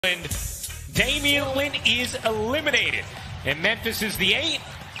Damian Lillard is eliminated, and Memphis is the 8.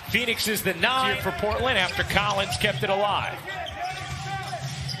 Phoenix is the 9 for Portland after Collins kept it alive.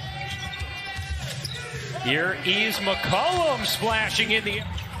 Here is McCollum splashing in the.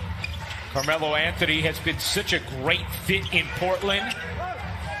 Carmelo Anthony has been such a great fit in Portland.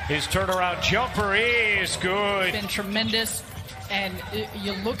 His turnaround jumper is good. Been tremendous. And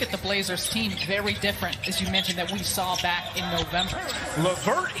you look at the Blazers team, very different, as you mentioned, that we saw back in November.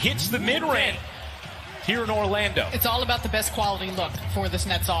 LeVert hits the mid-range here in Orlando. It's all about the best quality look for this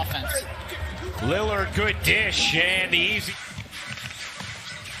Nets offense. Lillard, good dish, and the easy.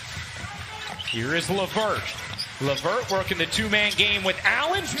 Here is LeVert. LeVert working the two-man game with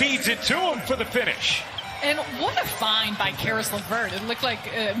Allen, feeds it to him for the finish. And what a find by Caris LeVert. It looked like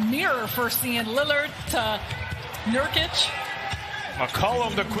a mirror for seeing Lillard to Nurkic.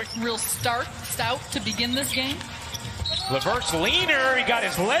 McCollum, the quick. Real stout to begin this game. LeVert's leaner. He got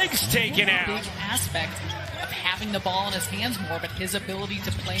his legs taken out. Big aspect of having the ball in his hands more, but his ability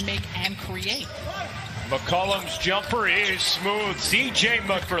to play make and create. McCollum's jumper is smooth. CJ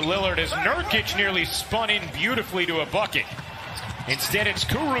Muck for Lillard as Nurkic nearly spun in beautifully to a bucket. Instead, it's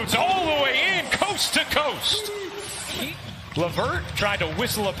Kurucs all the way in, coast to coast. LeVert tried to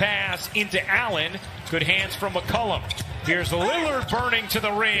whistle a pass into Allen. Good hands from McCollum. Here's Lillard burning to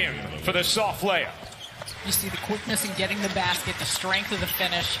the rim for the soft layup. You see the quickness in getting the basket, the strength of the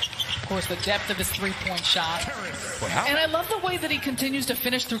finish, of course, the depth of his three-point shot. And I love the way that he continues to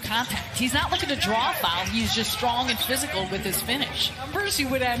finish through contact. He's not looking to draw a foul. He's just strong and physical with his finish. Numbers, you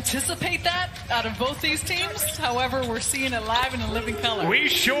would anticipate that out of both these teams. However, we're seeing it live in a living color. We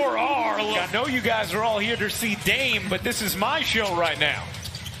sure are. I know you guys are all here to see Dame, but this is my show right now.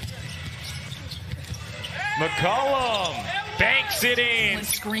 McCollum banks it in.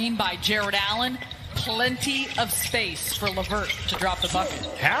 Screen by Jared Allen. Plenty of space for LeVert to drop the bucket.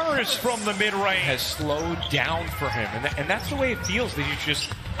 Harris from the mid-range has slowed down for him, and that's the way it feels, that he's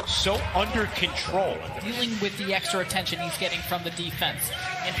just so under control. Dealing with the extra attention he's getting from the defense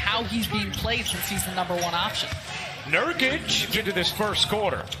and how he's being played since he's the #1 option. Nurkic into this first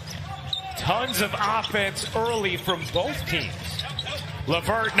quarter. Tons of offense early from both teams.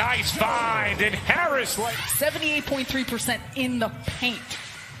 LeVert, nice find, and Harris. 78.3% in the paint.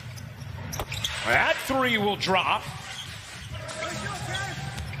 That three will drop.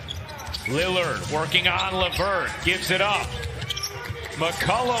 Lillard working on LeVert, gives it up.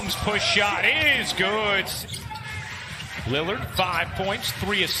 McCollum's push shot is good. Lillard, 5 points,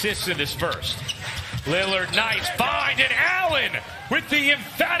 3 assists in this first. Lillard, nice find, and Allen with the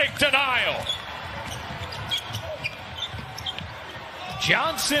emphatic denial.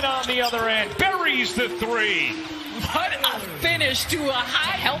 Johnson on the other end buries the three. What a finish to a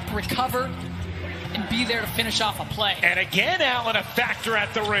high. Help recover and be there to finish off a play. And again, Allen a factor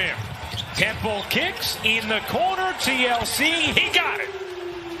at the rim. Temple kicks in the corner. TLC, he got it.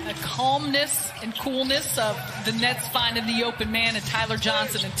 The calmness and coolness of the Nets finding the open man and Tyler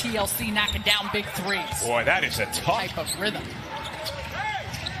Johnson and TLC knocking down big threes. Boy, that is a tough type of rhythm.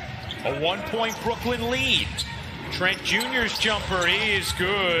 A 1-point Brooklyn lead. Trent Jr.'s jumper is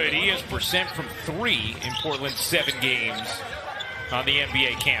good. He has percent from 3 in Portland's 7 games on the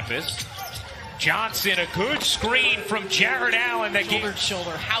NBA campus. Johnson, a good screen from Jared Allen. That shoulder to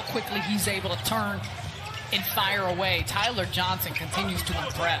shoulder, how quickly he's able to turn and fire away. Tyler Johnson continues to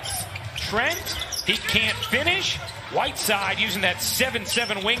impress. Trent, he can't finish. Whiteside using that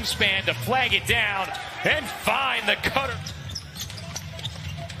 7'7" wingspan to flag it down and find the cutter.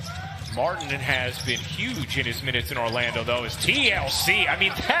 Martin has been huge in his minutes in Orlando, though, as TLC. I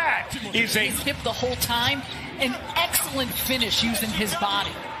mean, that is a... He's hip the whole time. An excellent finish using his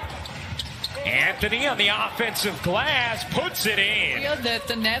body. Anthony on the offensive glass puts it in. That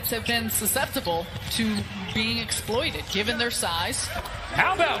the Nets have been susceptible to being exploited, given their size.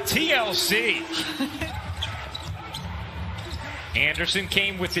 How about TLC? Anderson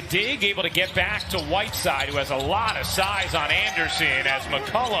came with the dig, able to get back to Whiteside, who has a lot of size on Anderson, as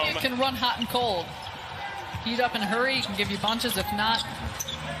McCollum can run hot and cold. Heat up and hurry, he can give you bunches, if not.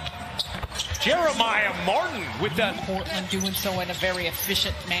 Jeremiah Martin with the... Portland doing so in a very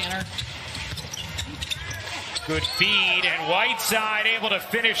efficient manner. Good feed, and Whiteside able to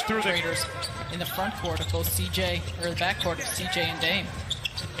finish through the... Raiders in the front court of both CJ, or the back court of CJ and Dame.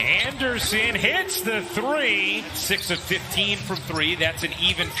 Anderson hits the 3. 6 of 15 from 3. That's an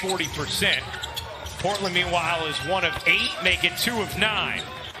even 40%. Portland, meanwhile, is 1 of 8, make it 2 of 9.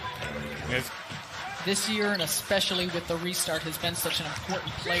 This year, and especially with the restart, has been such an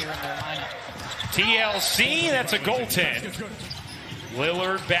important player in their lineup. TLC, that's a goaltend.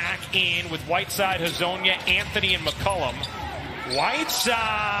 Lillard back in with Whiteside, Hazonia, Anthony, and McCollum.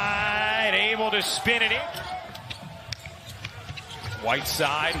 Whiteside able to spin it in.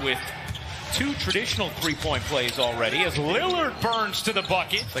 Whiteside with 2 traditional three-point plays already as Lillard burns to the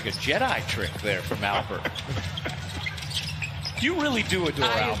bucket. It's like a Jedi trick there from Albert. You really do adore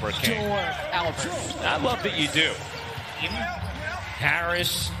Albert, King. I adore Albert. I love that you do.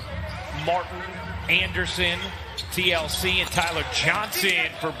 Harris, Martin, Anderson, TLC, and Tyler Johnson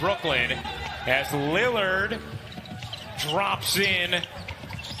for Brooklyn as Lillard drops in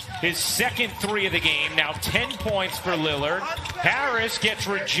his second 3 of the game. Now 10 points for Lillard. Harris gets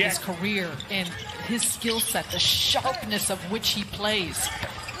rejected. His career and his skill set, the sharpness of which he plays.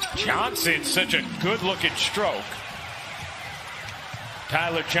 Johnson, such a good-looking stroke.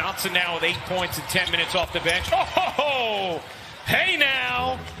 Tyler Johnson now with 8 points and 10 minutes off the bench. Oh, hey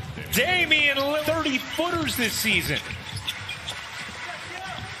now, Damian Lillard, 30-footers this season.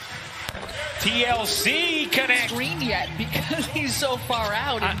 TLC connects. Screen yet because he's so far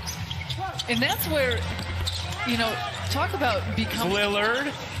out. And that's where, you know, talk about becoming.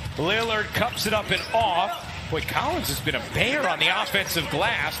 Lillard cups it up and off. Boy, Collins has been a bear on the offensive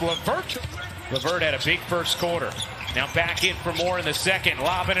glass. LeVert had a big first quarter. Now back in for more in the second.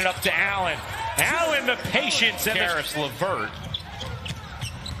 Lobbing it up to Allen. Allen, the patience. And Harris, LeVert.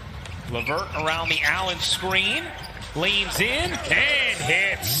 LeVert around the Allen screen. Leans in and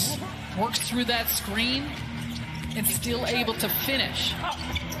hits. Works through that screen and still able to finish.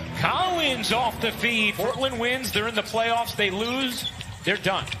 Collins off the feed. Portland wins. They're in the playoffs. They lose. They're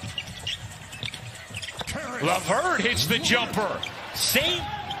done. LeVert hits the jumper. Same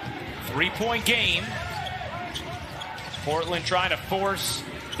 3-point game. Portland trying to force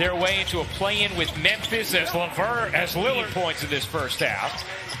their way into a play-in with Memphis as Lillard points in this first half.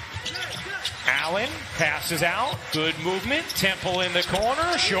 Allen passes out. Good movement. Temple in the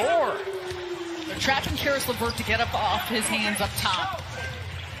corner. Sure. They're trapping Karis LeVert to get up off his hands up top.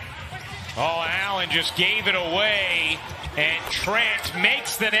 Oh, Allen just gave it away. And Trent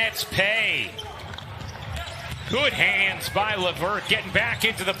makes the Nets pay. Good hands by LeVert getting back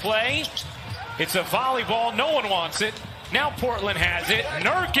into the play. It's a volleyball. No one wants it. Now Portland has it.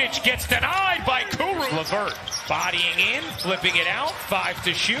 Nurkic gets denied by Kuru. LeVert bodying in, flipping it out. 5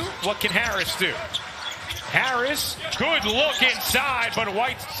 to shoot. What can Harris do? Harris, good look inside, but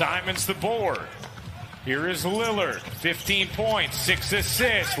White. Simon's the board. Here is Lillard. 15 points, 6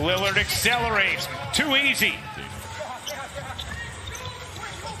 assists. Lillard accelerates. Too easy.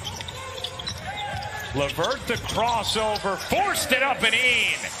 LeVert the crossover. Forced it up and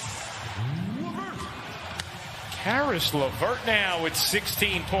in. Harris LeVert now with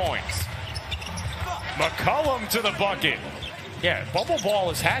 16 points. McCollum to the bucket. Yeah, bubble ball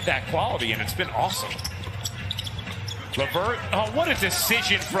has had that quality, and it's been awesome. LeVert, oh, what a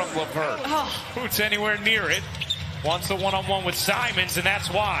decision from LeVert. Who's anywhere near it. Wants the one-on-one with Simons, and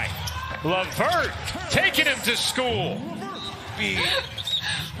that's why. LeVert taking him to school.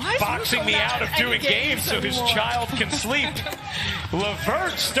 Boxing me out of doing games so his child can sleep.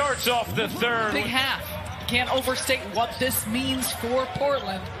 LeVert starts off the third. Big half. Can't overstate what this means for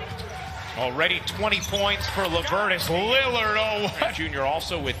Portland. Already 20 points for LeVert as Lillard. Oh, Jr.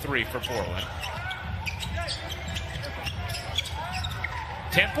 also with 3 for Portland.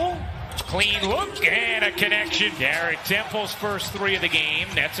 Temple, clean look and a connection. Garrett Temple's first 3 of the game.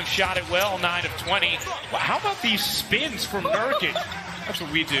 Nets have shot it well, 9 of 20. Well, how about these spins from Nurkic? That's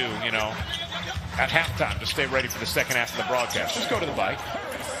what we do, you know, at halftime to stay ready for the second half of the broadcast. Just go to the bike.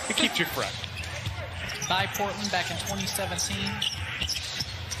 It keeps you fresh. By Portland back in 2017.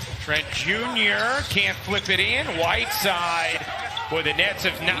 Trent Jr. can't flip it in. Whiteside. Boy, the Nets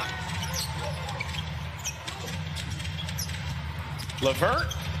have not.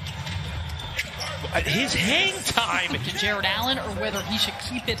 LeVert. His hang time. To Jared Allen or whether he should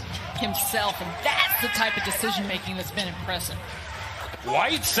keep it himself. And that's the type of decision making that's been impressive.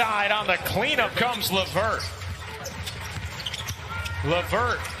 Whiteside on the cleanup comes LeVert.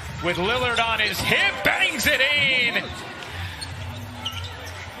 LeVert with Lillard on his hip, bangs it in.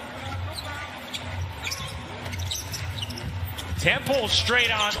 Temple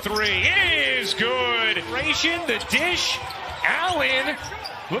straight on 3. It is good. The dish. Allen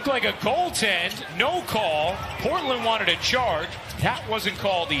looked like a goaltend. No call. Portland wanted a charge. That wasn't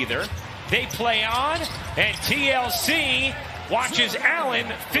called either. They play on, and TLC watches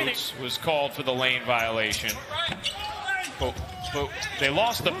Allen finish. Was called for the lane violation. But they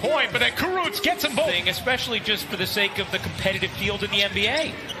lost the point, but then Kurucs gets them both. Especially just for the sake of the competitive field in the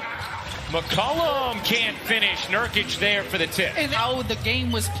NBA. McCollum can't finish. Nurkic there for the tip. And how the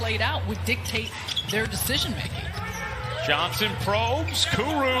game was played out would dictate their decision making. Johnson probes.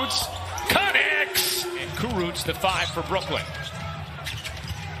 Kurucs connects. And Kurucs the 5 for Brooklyn.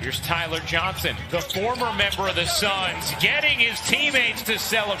 Here's Tyler Johnson, the former member of the Suns, getting his teammates to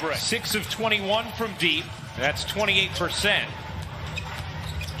celebrate. 6 of 21 from deep. That's 28%.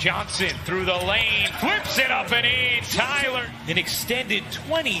 Johnson through the lane, flips it up and in. Tyler, an extended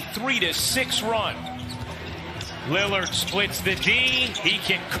 23-6 run. Lillard splits the D. He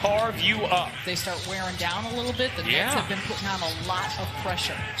can carve you up. They start wearing down a little bit. The Nets have been putting on a lot of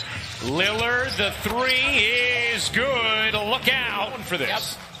pressure. Lillard, the three is good. Look out for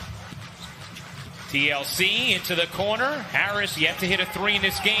this. TLC into the corner. Harris yet to hit a three in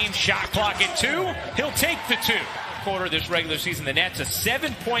this game. Shot clock at 2. He'll take the 2. Quarter of this regular season, the Nets a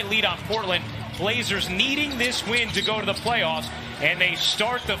 7-point lead on Portland. Blazers needing this win to go to the playoffs, and they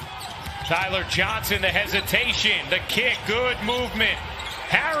start the Tyler Johnson, the hesitation, the kick, good movement.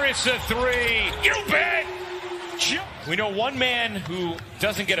 Harris a 3. You bet. We know one man who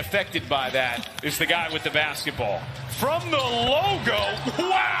doesn't get affected by that is the guy with the basketball. From the logo,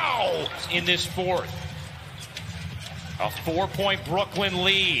 wow! In this fourth, a 4-point Brooklyn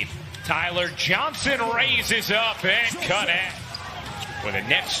lead. Tyler Johnson raises up and connects. With the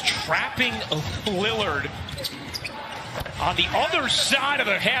Nets trapping Lillard on the other side of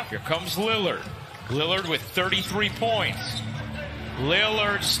the half. Here comes Lillard. Lillard with 33 points.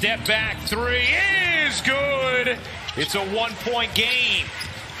 Lillard step back 3 is good. It's a 1-point game.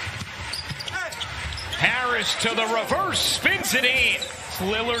 Harris to the reverse, spins it in.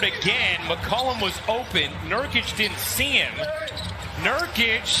 Lillard again. McCollum was open. Nurkic didn't see him.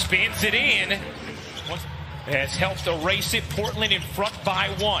 Nurkic spins it in. Has helped erase it. Portland in front by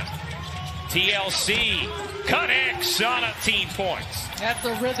 1. TLC connects on 18 points. That's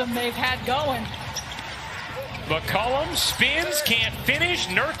the rhythm they've had going. McCollum spins, can't finish.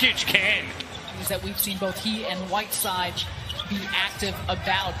 Nurkic can. Is that we've seen both he and Whiteside be active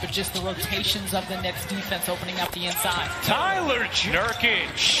about, but just the rotations of the Nets defense opening up the inside. Tyler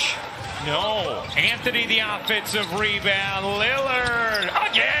Nurkic. No. Anthony, the offensive rebound. Lillard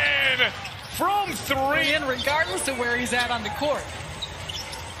again from 3. And regardless of where he's at on the court.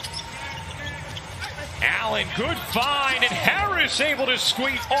 Allen, good find, and Harris able to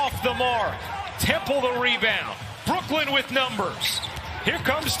squeeze off the mark. Temple the rebound. Brooklyn with numbers. Here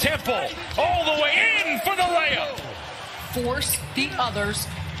comes Temple. All the way in for the layup. Force the others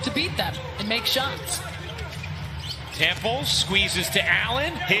to beat them and make shots. Temple squeezes to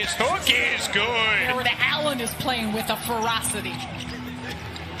Allen. His hook is good. Aaron Allen is playing with a ferocity.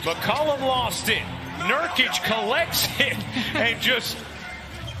 McCollum lost it. Nurkic collects it and just...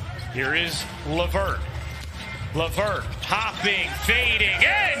 Here is LeVert. LeVert hopping, fading,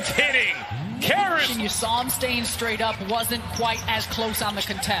 and hitting. Karras. You saw him staying straight up. Wasn't quite as close on the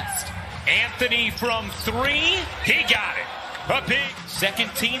contest. Anthony from 3. He got it. A big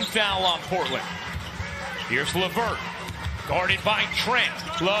second team foul on Portland. Here's LeVert. Guarded by Trent.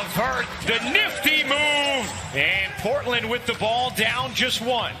 LeVert, the nifty move. And Portland with the ball down just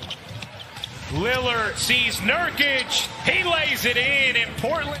 1. Lillard sees Nurkic. He lays it in, and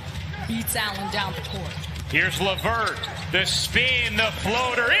Portland beats Allen down the court. Here's LeVert. The spin, the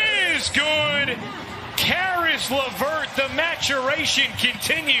floater is good. Karras LeVert, the maturation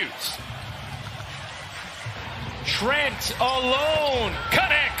continues. Trent alone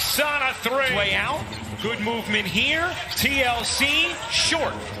connects on a 3. Way out. Good movement here. TLC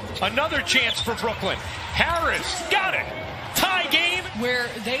short. Another chance for Brooklyn. Harris got it. Tie game. Where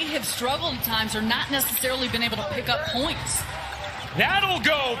they have struggled at times or not necessarily been able to pick up points. That'll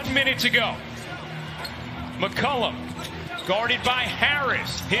go minutes ago. McCollum guarded by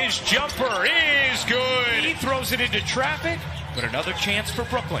Harris. His jumper is good. He throws it into traffic, but another chance for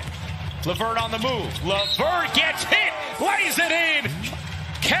Brooklyn. LeVert on the move. LeVert gets hit, lays it in.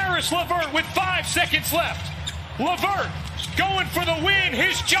 Karras LeVert with 5 seconds left. LeVert going for the win.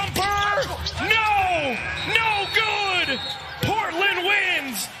 His jumper, no good. Portland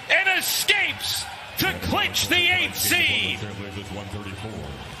wins and escapes to clinch the 8th seed. Blazers 134.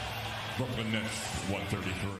 Brooklyn Nets 133.